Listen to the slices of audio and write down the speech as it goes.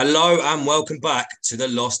Hello and welcome back to the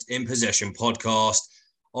Lost in Possession podcast.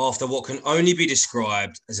 After what can only be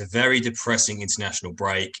described as a very depressing international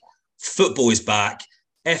break, football is back,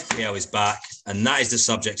 FPL is back, and that is the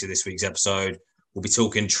subject of this week's episode. We'll be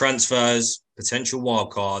talking transfers, potential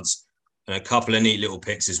wildcards, and a couple of neat little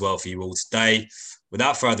picks as well for you all today.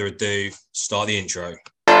 Without further ado, start the intro.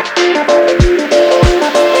 Here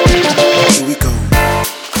we go.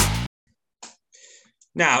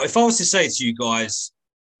 Now, if I was to say to you guys,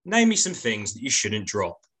 name me some things that you shouldn't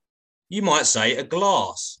drop. You might say a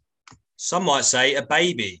glass. Some might say a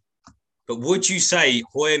baby. But would you say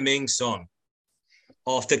Heung-min Son?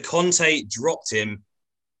 After Conte dropped him,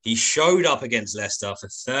 he showed up against Leicester for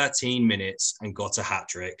 13 minutes and got a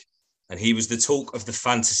hat-trick. And he was the talk of the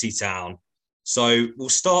fantasy town. So we'll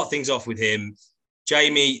start things off with him.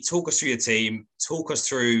 Jamie, talk us through your team. Talk us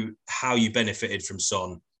through how you benefited from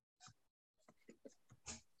Son.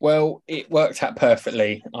 Well, it worked out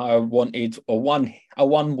perfectly. I wanted a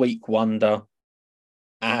one week wonder,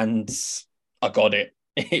 and I got it.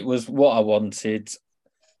 It was what I wanted.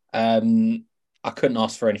 I couldn't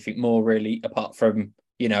ask for anything more, really, apart from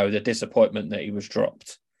the disappointment that he was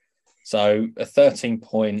dropped. So a 13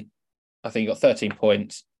 point, I think he got 13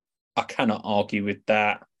 points. I cannot argue with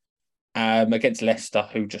that. Against Leicester,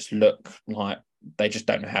 who just look like they just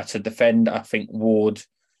don't know how to defend. I think Ward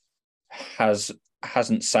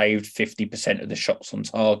hasn't saved 50% of the shots on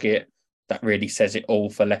target. That really says it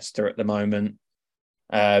all for Leicester at the moment.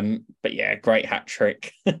 But yeah, great hat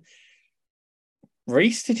trick.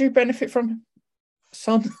 Reece, did you benefit from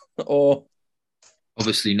Son or?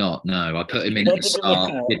 Obviously not. No, I put him in at the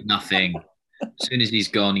start, did nothing. As soon as he's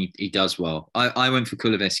gone, he does well. I went for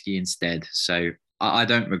Kuleveski instead, so I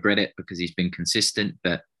don't regret it because he's been consistent.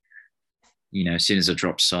 But as soon as I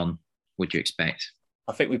dropped Son, what do you expect?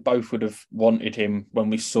 I think we both would have wanted him when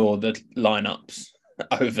we saw the lineups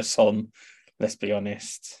over Son. Let's be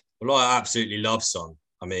honest. Well, I absolutely love Son.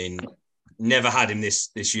 I mean, never had him this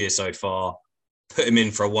year so far. Put him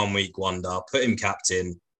in for a 1 week wonder. Put him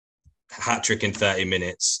captain. Hat trick in 30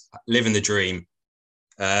 minutes. Living the dream.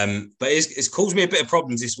 But it's caused me a bit of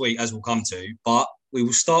problems this week, as we'll come to. But we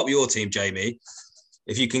will start with your team, Jamie.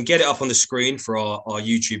 If you can get it up on the screen for our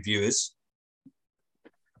YouTube viewers.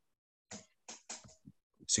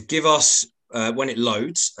 So give us, when it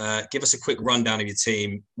loads, give us a quick rundown of your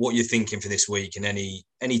team, what you're thinking for this week, and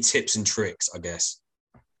any tips and tricks, I guess.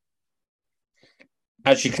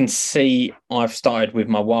 As you can see, I've started with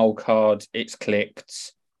my wild card. It's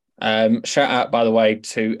clicked. Shout out, by the way,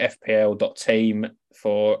 to FPL.team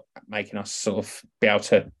for making us sort of be able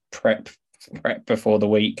to prep before the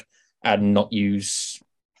week and not use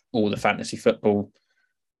all the fantasy football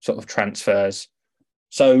sort of transfers.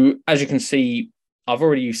 So as you can see, I've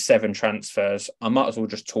already used 7 transfers. I might as well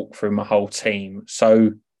just talk through my whole team.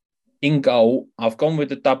 So in goal, I've gone with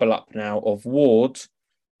the double up now of Ward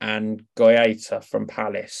and Goyeta from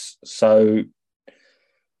Palace. So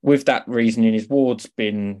with that reasoning, his Ward's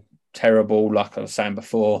been terrible, like I was saying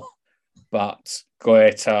before, but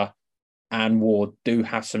Goyeta and Ward do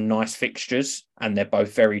have some nice fixtures and they're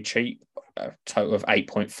both very cheap, a total of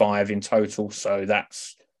 8.5 in total. So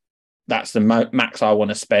that's the max I want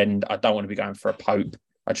to spend. I don't want to be going for a Pope.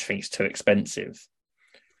 I just think it's too expensive.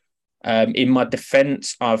 In my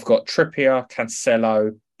defence, I've got Trippier,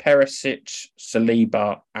 Cancelo, Perisic,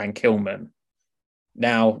 Saliba, and Kilman.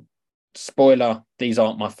 Now, spoiler, these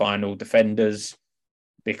aren't my final defenders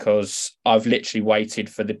because I've literally waited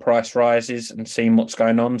for the price rises and seen what's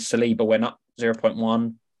going on. Saliba went up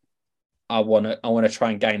 0.1. I want to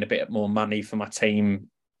try and gain a bit more money for my team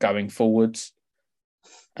going forwards.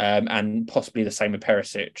 And possibly the same with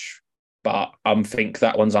Perisic, but I think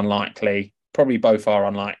that one's unlikely. Probably both are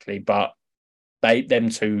unlikely, but them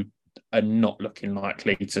two are not looking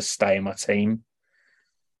likely to stay in my team.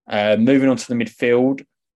 Moving on to the midfield,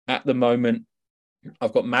 at the moment,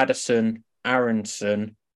 I've got Maddison,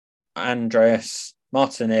 Aronson, Andreas,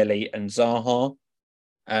 Martinelli, and Zaha.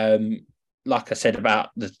 Like I said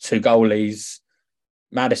about the 2 goalies,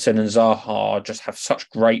 Maddison and Zaha just have such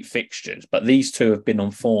great fixtures, but these 2 have been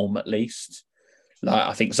on form at least. Like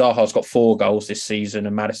I think Zaha's got 4 goals this season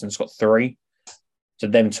and Maddison's got 3. So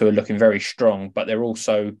them 2 are looking very strong, but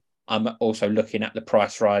I'm also looking at the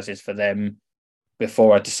price rises for them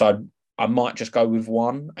before I decide. I might just go with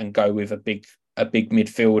one and go with a big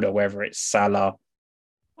midfielder, whether it's Salah.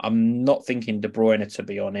 I'm not thinking De Bruyne, to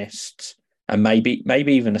be honest, and maybe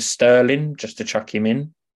even a Sterling just to chuck him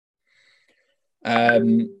in.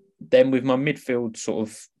 Then with my midfield sort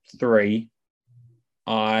of 3,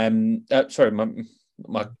 my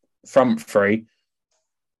front 3.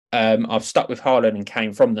 I've stuck with Haaland and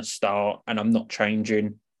Kane from the start, and I'm not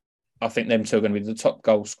changing. I think them two are going to be the top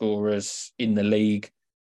goal scorers in the league.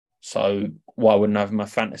 So why wouldn't I have my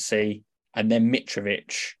fantasy? And then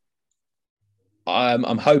Mitrovic.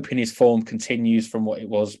 I'm hoping his form continues from what it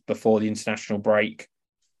was before the international break,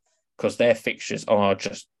 because their fixtures are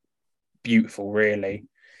just beautiful, really.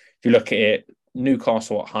 If you look at it,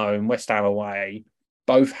 Newcastle at home, West Ham away,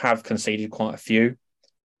 both have conceded quite a few.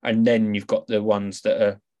 And then you've got the ones that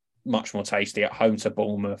are much more tasty at home to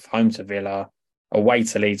Bournemouth, home to Villa, away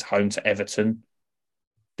to Leeds, home to Everton.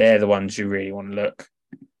 They're the ones you really want to look.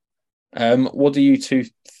 What do you two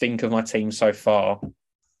think of my team so far?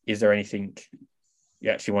 Is there anything you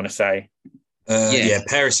actually want to say? Yeah,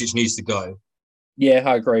 Perisic needs to go. Yeah,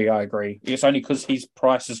 I agree. It's only because his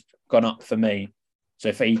price has gone up for me. So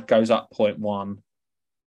if he goes up 0.1,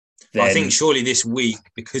 then... I think surely this week,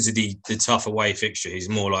 because of the tough away fixture, he's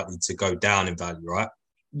more likely to go down in value, right?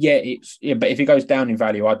 Yeah, but if he goes down in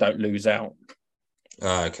value, I don't lose out.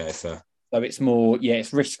 Okay, fair. So it's more,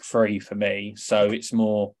 it's risk-free for me. So it's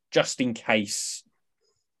more just in case.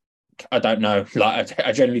 I don't know.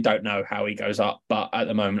 I generally don't know how he goes up, but at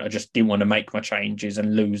the moment, I just didn't want to make my changes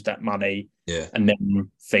and lose that money. Yeah. And then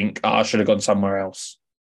think, I should have gone somewhere else.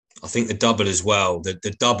 I think the double as well,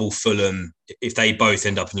 the double Fulham, if they both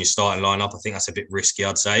end up in your starting lineup, I think that's a bit risky,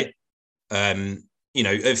 I'd say.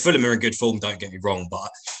 Fulham are in good form, don't get me wrong, but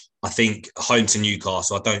I think home to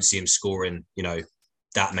Newcastle, I don't see him scoring,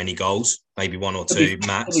 that many goals, maybe one or two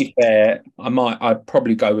max. To be fair, I'd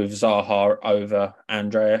probably go with Zaha over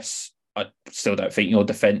Andreas. I still don't think your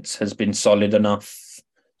defence has been solid enough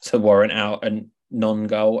to warrant out a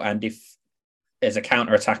non-goal. And if there's a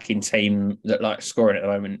counter-attacking team that likes scoring at the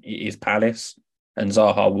moment, it is Palace. And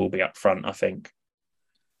Zaha will be up front, I think.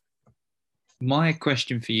 My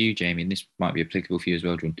question for you, Jamie, and this might be applicable for you as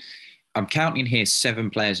well, John. I'm counting here 7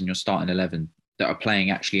 players in your starting 11 that are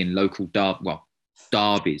playing actually in local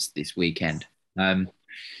derbies this weekend.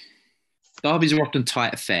 Derbies are often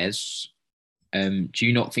tight affairs. Do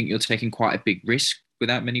you not think you're taking quite a big risk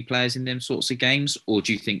without many players in them sorts of games? Or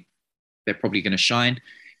do you think they're probably going to shine?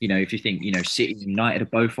 If you think, City and United are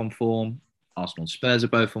both on form, Arsenal and Spurs are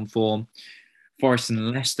both on form, Forest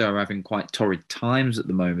and Leicester are having quite torrid times at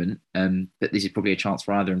the moment, but this is probably a chance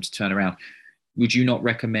for either of them to turn around. Would you not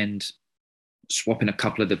recommend swapping a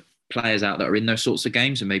couple of the players out that are in those sorts of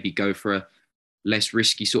games and maybe go for a less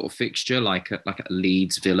risky sort of fixture like a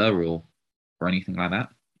Leeds Villa or anything like that?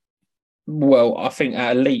 Well, I think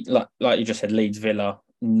at elite, like you just said, Leeds Villa,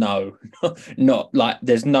 no, not like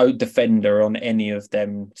there's no defender on any of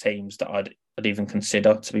them teams that I'd even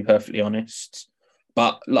consider, to be perfectly honest.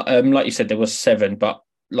 But like you said, there was 7, but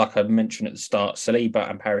like I mentioned at the start, Saliba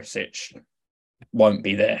and Perisic won't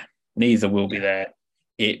be there. Neither will be there.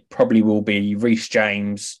 It probably will be Reece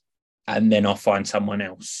James, and then I'll find someone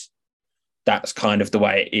else. That's kind of the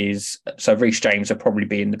way it is. So Reece James will probably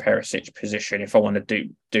be in the Perisic position if I want to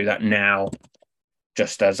do that now,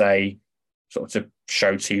 just as a sort of to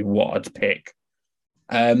show to you what I'd pick.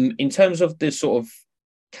 In terms of the sort of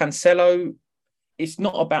Cancelo, it's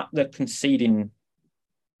not about the conceding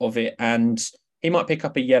of it, and he might pick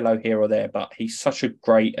up a yellow here or there, but he's such a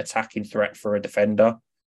great attacking threat for a defender.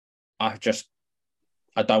 I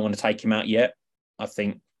don't want to take him out yet. I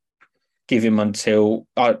think give him until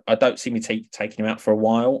I don't see me taking him out for a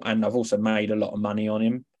while, and I've also made a lot of money on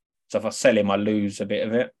him. So if I sell him, I lose a bit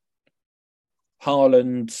of it.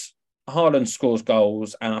 Haaland scores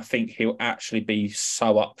goals, and I think he'll actually be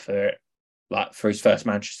so up for it, like for his first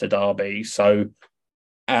Manchester derby. So,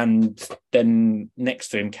 and then next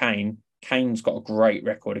to him, Kane's got a great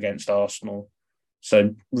record against Arsenal.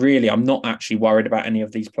 So really, I'm not actually worried about any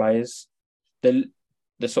of these players. The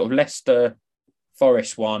sort of Leicester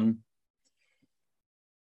Forest one,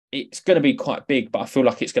 it's going to be quite big, but I feel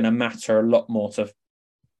like it's going to matter a lot more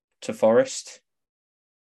to Forest.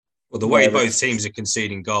 Well, the way both teams are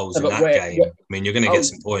conceding goals in that game, I mean, you're going to get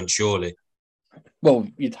some points, surely. Well,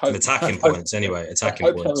 you'd hope. Some attacking points, anyway. Attacking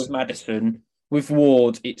points. So was Maddison. With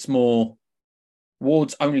Ward, it's more...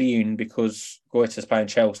 Ward's only in because Goitra's playing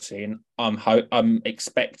Chelsea, and I'm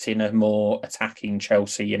expecting a more attacking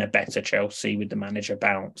Chelsea and a better Chelsea with the manager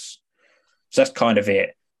bounce. So that's kind of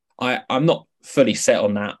it. I'm not fully set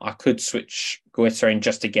on that. I could switch Goitra in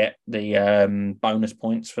just to get the bonus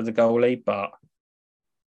points for the goalie, but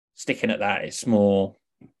sticking at that, it's more...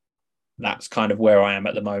 That's kind of where I am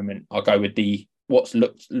at the moment. I'll go with what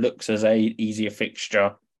looks as a easier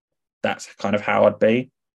fixture. That's kind of how I'd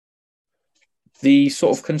be. The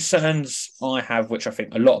sort of concerns I have, which I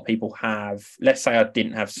think a lot of people have, let's say I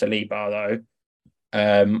didn't have Saliba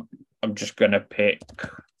though, I'm just going to pick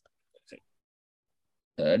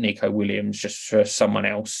Nico Williams just for someone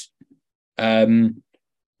else.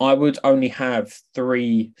 I would only have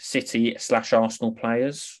 3 City/Arsenal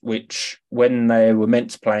players, which when they were meant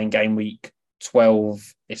to play in game week 12,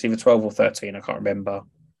 it's either 12 or 13, I can't remember.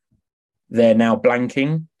 They're now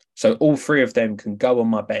blanking. So all 3 of them can go on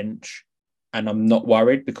my bench and I'm not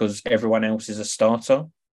worried because everyone else is a starter.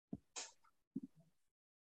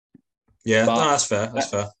 Yeah, no, that's fair.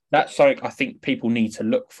 That's something I think people need to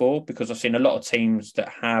look for because I've seen a lot of teams that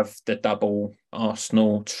have the double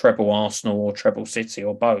Arsenal, treble City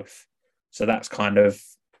or both. So that's kind of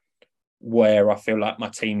where I feel like my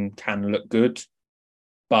team can look good.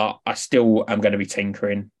 But I still am going to be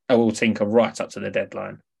tinkering. I will tinker right up to the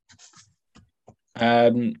deadline.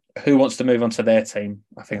 Who wants to move on to their team?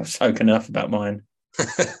 I think I've spoken enough about mine.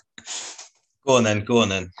 Go on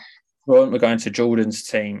then. Well, we're going to Jordan's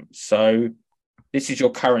team. So this is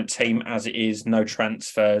your current team as it is, no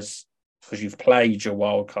transfers because you've played your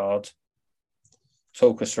wild card.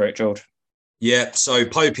 Talk us through it, George. Yeah, so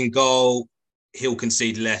Pope in goal, he'll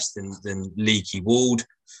concede less than Leaky Ward.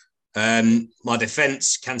 My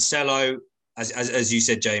defence, Cancelo, as you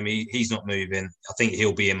said, Jamie, he's not moving. I think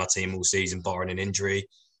he'll be in my team all season, barring an injury.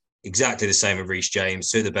 Exactly the same with Reece James,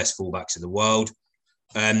 2 of the best fullbacks in the world.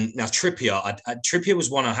 Now, Trippier, Trippier was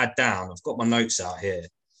one I had down. I've got my notes out here.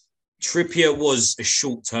 Trippier was a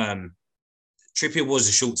short-term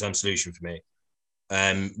solution for me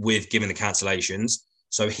with given the cancellations.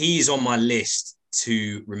 So he's on my list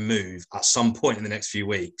to remove at some point in the next few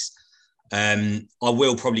weeks. I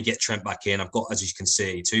will probably get Trent back in. I've got, as you can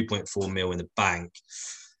see, 2.4 mil in the bank.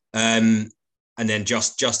 And then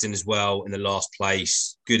Justin as well in the last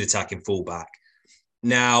place, good attacking fullback.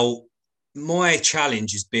 Now, my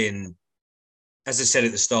challenge has been, as I said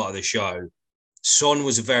at the start of the show, Son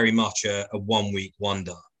was very much a 1-week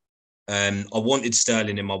wonder. I wanted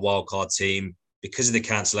Sterling in my wildcard team. Because of the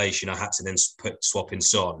cancellation, I had to then swap in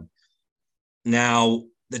Son. Now,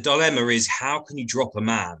 the dilemma is, how can you drop a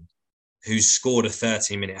man who's scored a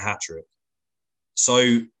 13-minute hat-trick?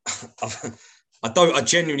 So I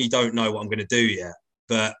genuinely don't know what I'm going to do yet.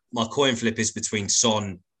 But my coin flip is between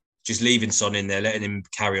Son, just leaving Son in there, letting him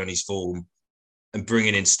carry on his form, and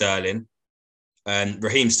bringing in Sterling. And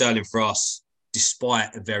Raheem Sterling for us,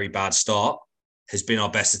 despite a very bad start, has been our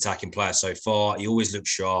best attacking player so far. He always looks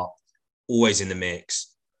sharp, always in the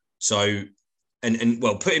mix. So, and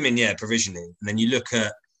put him in, provisionally. And then you look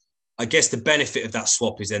at, I guess the benefit of that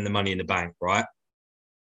swap is then the money in the bank, right?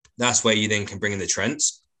 That's where you then can bring in the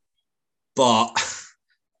Trents. But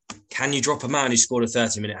can you drop a man who scored a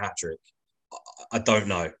 30-minute hat-trick? I don't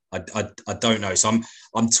know. I don't know. So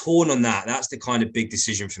I'm torn on that. That's the kind of big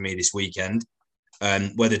decision for me this weekend,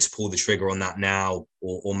 whether to pull the trigger on that now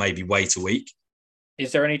or maybe wait a week.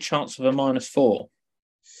 Is there any chance of a -4?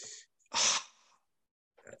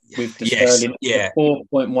 With the yes, Sterling, yeah.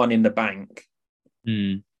 4.1 in the bank.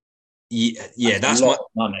 Yeah, that's a lot of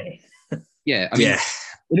money. Yeah, I mean,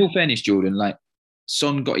 in all fairness, Jordan, like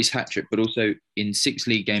Son got his hat trick, but also in 6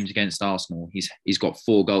 league games against Arsenal, he's got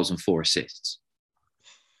 4 goals and 4 assists.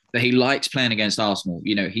 But he likes playing against Arsenal.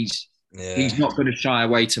 You know, he's not going to shy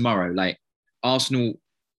away tomorrow. Like, Arsenal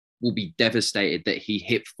will be devastated that he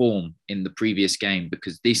hit form in the previous game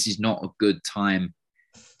because this is not a good time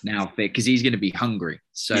now because he's going to be hungry.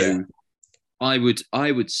 So I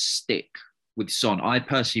would stick with Son. I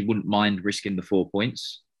personally wouldn't mind risking the 4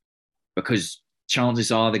 points because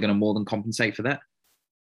chances are they're going to more than compensate for that.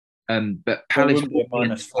 But Palace wouldn't be a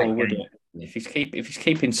 -4, would it? If he's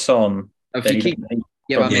keeping Son, I'd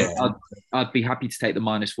be happy to take the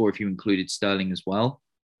 -4 if you included Sterling as well.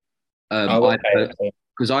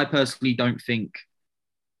 Because I personally don't think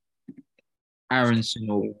Aronson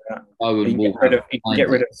or Owen will get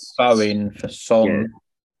rid of Bowen for Son.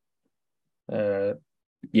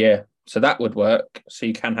 So that would work. So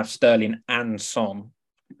you can have Sterling and Son.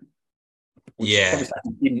 Which I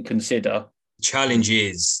didn't consider. Challenge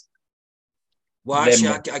is, well,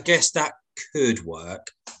 actually, I guess that could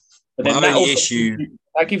work. But then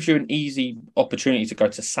that gives you an easy opportunity to go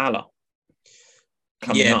to Salah.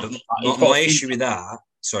 But my issue with that.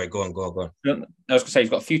 Sorry, go on. I was going to say he's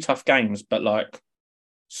got a few tough games, but like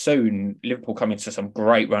soon Liverpool come into some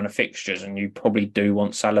great run of fixtures, and you probably do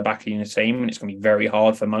want Salah back in your team, and it's going to be very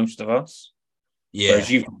hard for most of us. Yeah,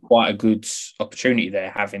 whereas you've got quite a good opportunity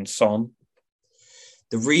there having Son.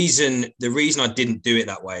 The reason I didn't do it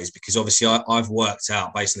that way is because obviously I've worked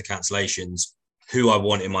out based on the cancellations who I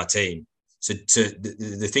want in my team. So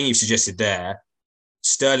the thing you've suggested there,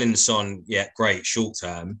 Sterling and Son, great short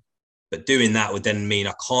term, but doing that would then mean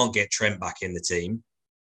I can't get Trent back in the team.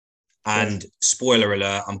 And spoiler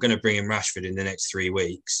alert, I'm going to bring in Rashford in the next 3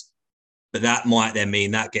 weeks, but that might then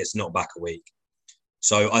mean that gets knocked back a week.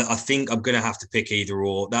 So I think I'm going to have to pick either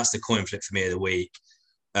or. That's the coin flip for me of the week.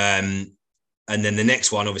 And then the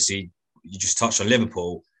next one, obviously, you just touched on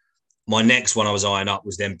Liverpool. My next one I was eyeing up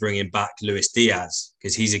was then bringing back Luis Diaz,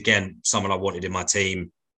 because he's, again, someone I wanted in my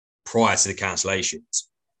team prior to the cancellations.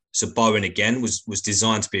 So Bowen, again, was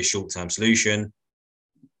designed to be a short-term solution,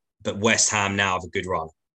 but West Ham now have a good run.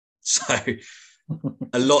 So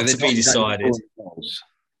a lot to be decided.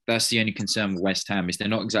 That's the only concern with West Ham, is they're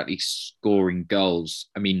not exactly scoring goals.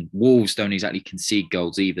 I mean, Wolves don't exactly concede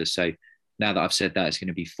goals either. So now that I've said that, it's going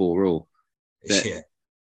to be 4-4. Yeah.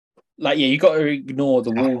 You got to ignore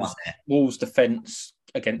the Wolves defence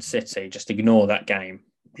against City. Just ignore that game.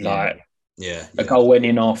 A goal went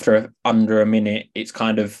in after under a minute. It's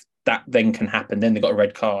kind of that then can happen. Then they got a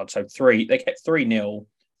red card. So they kept 3-0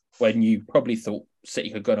 when you probably thought City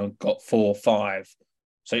could have got 4-5.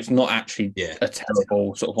 So it's not actually a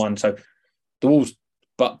terrible sort of one. So the Wolves,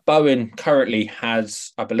 but Bowen currently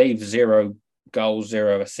has, I believe, 0 goals,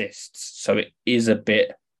 0 assists. So it is a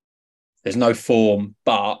bit, there's no form,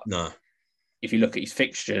 but if you look at his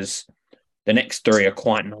fixtures, the next 3 are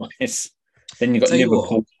quite nice. Then you've got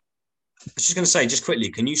Liverpool. I was just going to say, just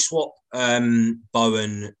quickly, can you swap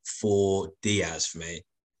Bowen for Diaz for me?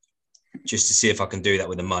 Just to see if I can do that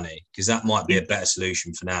with the money, because that might be a better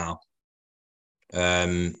solution for now.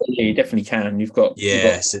 You definitely can. You've got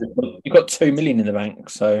 2 million in the bank.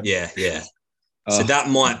 So So that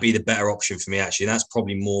might be the better option for me, actually. And that's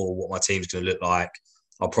probably more what my team's going to look like.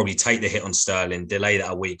 I'll probably take the hit on Sterling, delay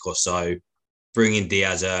that a week or so, bring in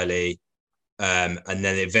Diaz early, and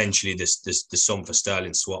then eventually the Son for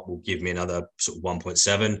Sterling swap will give me another sort of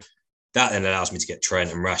 1.7. That then allows me to get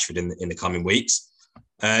Trent and Rashford in the coming weeks.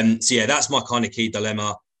 So that's my kind of key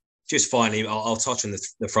dilemma. Just finally, I'll touch on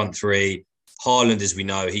the front 3. Haaland, as we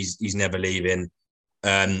know, he's never leaving.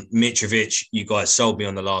 Mitrovic, you guys sold me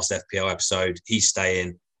on the last FPL episode. He's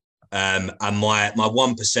staying. And my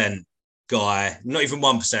 1% guy, not even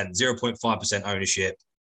 1%, 0.5% ownership.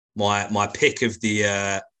 My pick of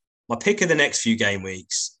the next few game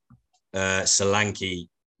weeks, Solanke.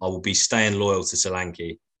 I will be staying loyal to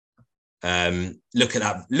Solanke. Look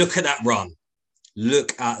at that run.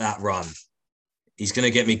 Look at that run. He's going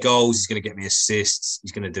to get me goals. He's going to get me assists.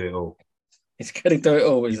 He's going to do it all. He's going to do it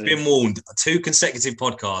all. You've been warned. 2 consecutive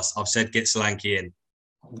podcasts, I've said get Solanke in.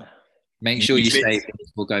 Make sure you save it.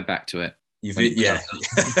 We'll go back to it.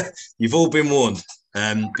 You've all been warned.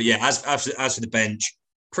 But as for the bench,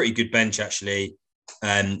 pretty good bench actually.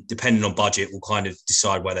 Depending on budget, we'll kind of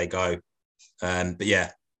decide where they go. But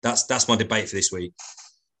that's my debate for this week.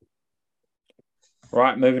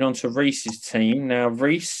 Right, moving on to Reese's team. Now,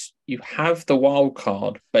 Reese, you have the wild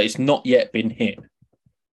card, but it's not yet been hit.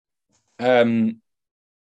 To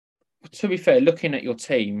be fair, looking at your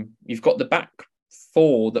team, you've got the back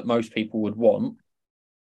 4 that most people would want.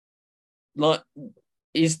 Like,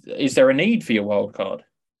 is there a need for your wild card?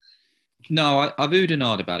 No, I've oohed and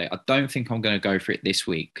ahed about it. I don't think I'm going to go for it this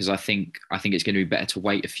week, because I think it's going to be better to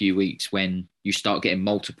wait a few weeks when you start getting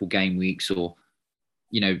multiple game weeks, or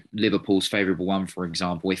Liverpool's favourable one, for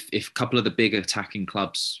example. If a couple of the big attacking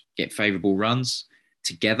clubs get favourable runs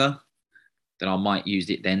together, then I might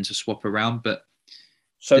use it then to swap around. But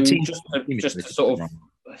so just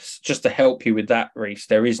to help you with that, Reece,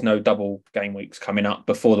 there is no double game weeks coming up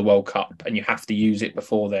before the World Cup, and you have to use it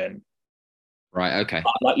before then. Right, okay.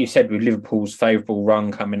 Like you said, with Liverpool's favourable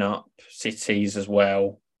run coming up, City's as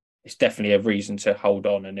well, it's definitely a reason to hold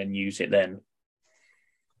on and then use it then.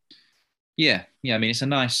 Yeah. I mean, it's a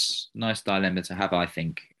nice dilemma to have, I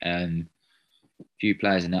think. Few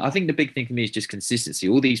players in there. I think the big thing for me is just consistency.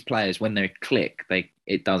 All these players, when they click,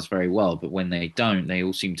 it does very well, but when they don't, they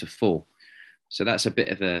all seem to fall. So that's a bit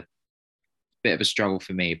of a struggle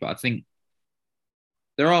for me. But I think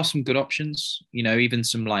there are some good options. Even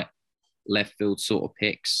some like left field sort of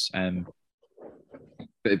picks. But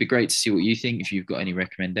it'd be great to see what you think. If you've got any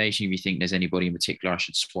recommendation, if you think there's anybody in particular I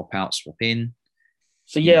should swap out, swap in.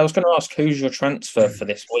 So I was going to ask, who's your transfer for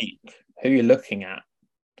this week? Who you're looking at?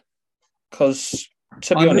 Because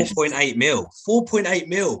to be honest, 4.8 mil. 4.8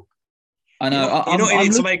 mil. I know. You're not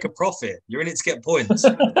in it to make a profit. You're in it to get points.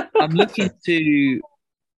 I'm looking to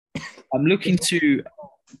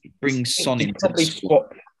bring Son into the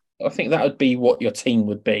squad. I think that would be what your team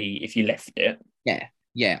would be if you left it. Yeah.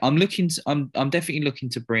 I'm definitely looking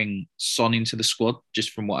to bring Son into the squad, just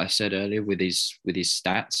from what I said earlier with his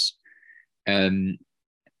stats. I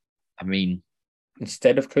mean,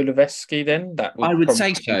 instead of Kulusevski, then I would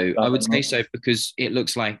say so. I would say so, because it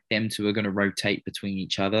looks like them two are going to rotate between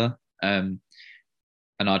each other. And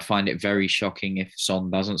I'd find it very shocking if Son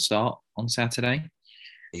doesn't start on Saturday.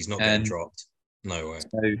 He's not getting dropped. No way.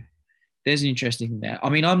 So, there's an interesting thing there. I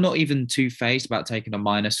mean, I'm not even too phased about taking a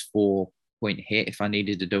 -4 point hit if I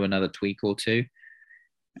needed to do another tweak or two.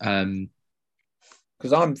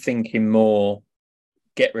 Because I'm thinking more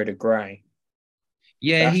get rid of Gray.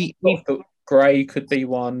 Yeah, Gray could be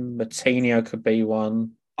one. Matinho could be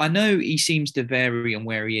one. I know he seems to vary on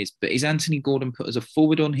where he is, but is Anthony Gordon put as a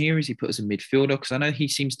forward on here? Is he put as a midfielder? Because I know he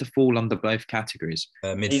seems to fall under both categories.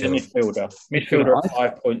 He's a midfielder. Midfielder at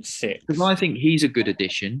 5.6. Because I think he's a good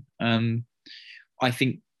addition. I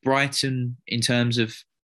think Brighton, in terms of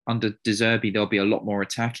under De Zerbi, they'll be a lot more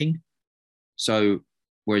attacking. So,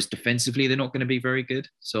 whereas defensively, they're not going to be very good.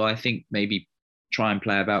 So I think maybe try and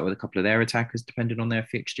play about with a couple of their attackers, depending on their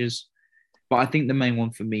fixtures. But I think the main one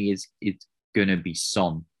for me is going to be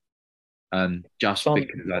Son. Because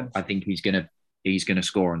I think he's going to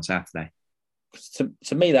score on Saturday.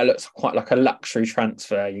 To me, that looks quite like a luxury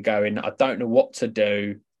transfer. You're going, I don't know what to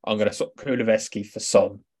do. I'm going to sort of Kulusevski for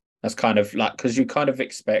Son. That's kind of like, because you kind of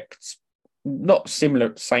expect not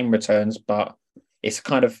same returns, but it's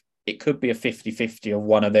kind of, it could be a 50-50 of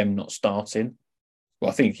one of them not starting.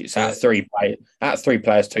 Well, I think it's out of three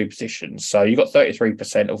players, two positions. So you got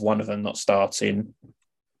 33% of one of them not starting.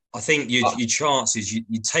 I think your chances, you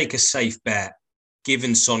take a safe bet,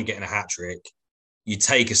 given Son getting a hat-trick, you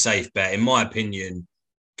take a safe bet. In my opinion,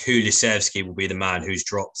 Kulusevski will be the man who's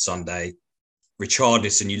dropped Sunday.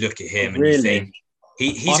 Richarlison, you look at him and you think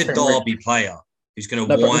he's a derby player who's going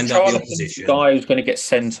to wind up the opposition. The guy who's going to get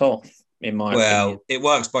sent off, in my opinion. Well, it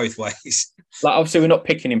works both ways. Like, obviously, we're not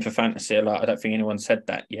picking him for fantasy. Like, I don't think anyone said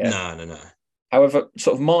that yet. No. However,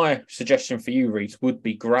 sort of my suggestion for you, Reece, would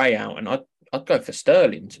be Gray out, and I'd go for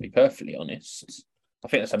Sterling, to be perfectly honest. I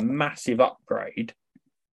think that's a massive upgrade.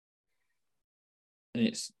 And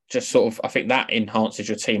it's just sort of, I think that enhances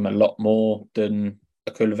your team a lot more than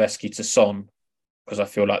a Kulusevski to Son, because I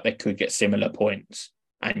feel like they could get similar points,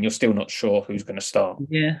 and you're still not sure who's going to start.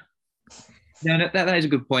 Yeah. No, that is a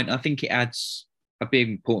good point. I think it adds, a big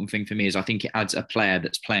important thing for me is I think it adds a player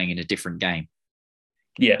that's playing in a different game.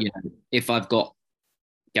 Yeah. You know, if I've got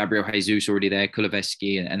Gabriel Jesus already there,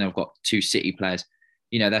 Kulusevski, and I've got two City players,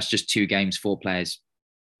 that's just 2 games, 4 players.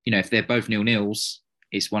 If they're both 0-0s,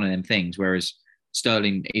 it's one of them things. Whereas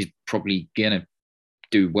Sterling is probably going to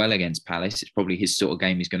do well against Palace. It's probably his sort of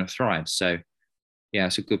game he's going to thrive. So, yeah,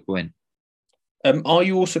 it's a good point. Are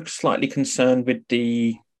you also slightly concerned with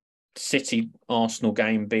the City-Arsenal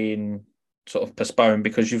game being sort of postponed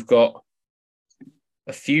because you've got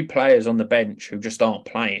a few players on the bench who just aren't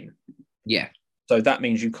playing? Yeah. So that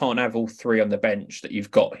means you can't have all 3 on the bench that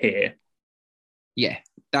you've got here. Yeah,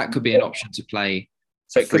 that could be an option to play.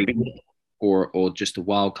 So it could be, or just a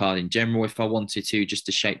wild card in general if I wanted to, just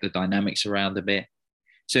to shape the dynamics around a bit.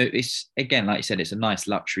 So it's, again, like you said, it's a nice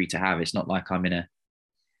luxury to have. It's not like I'm in a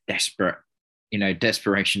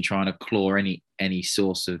desperation trying to claw any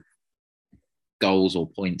source of goals or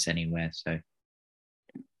points anywhere. So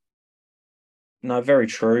no, very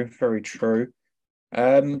true, very true.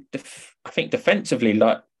 I think defensively,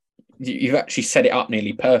 like you've actually set it up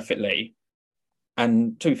nearly perfectly.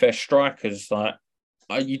 And to be fair, strikers, like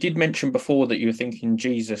you did mention before that you were thinking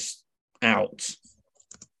Jesus out.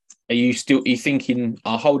 Are you thinking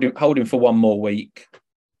I'll hold him for one more week,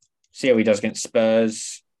 see how he does against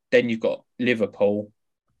Spurs? Then you've got Liverpool.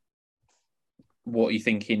 What are you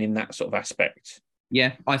thinking in that sort of aspect?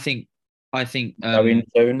 Yeah, I think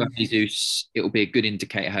Jesus, it will be a good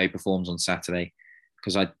indicator how he performs on Saturday,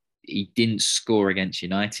 because he didn't score against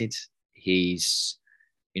United. He's,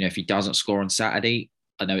 if he doesn't score on Saturday,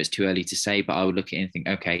 I know it's too early to say, but I would look at it and think,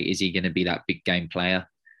 okay, is he going to be that big game player?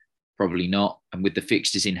 Probably not. And with the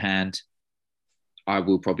fixtures in hand, I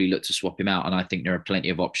will probably look to swap him out. And I think there are plenty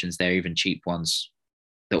of options there, even cheap ones,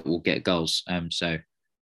 that will get goals.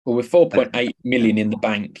 Well, with 4.8 million in the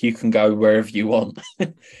bank, you can go wherever you want.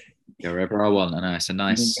 Go wherever I want. I know it's a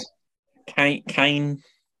nice Kane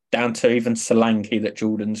down to even Solanke that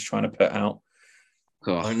Jordan's trying to put out.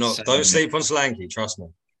 Don't sleep on Solanke, trust me.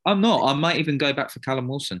 I'm not. I might even go back for Callum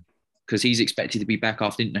Wilson, because he's expected to be back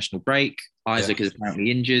after international break. Isaac is apparently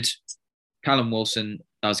injured. Callum Wilson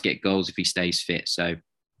does get goals if he stays fit. So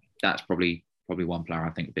that's probably one player I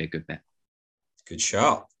think would be a good bet. Good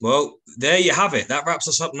shout. Well, there you have it. That wraps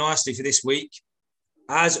us up nicely for this week.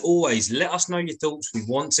 As always, let us know your thoughts. We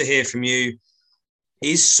want to hear from you.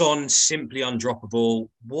 Is Son simply undroppable?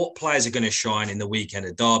 What players are going to shine in the weekend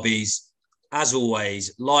at derbies? As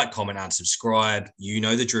always, like, comment, and subscribe. You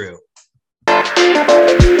know the drill. Here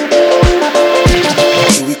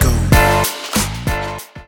we go.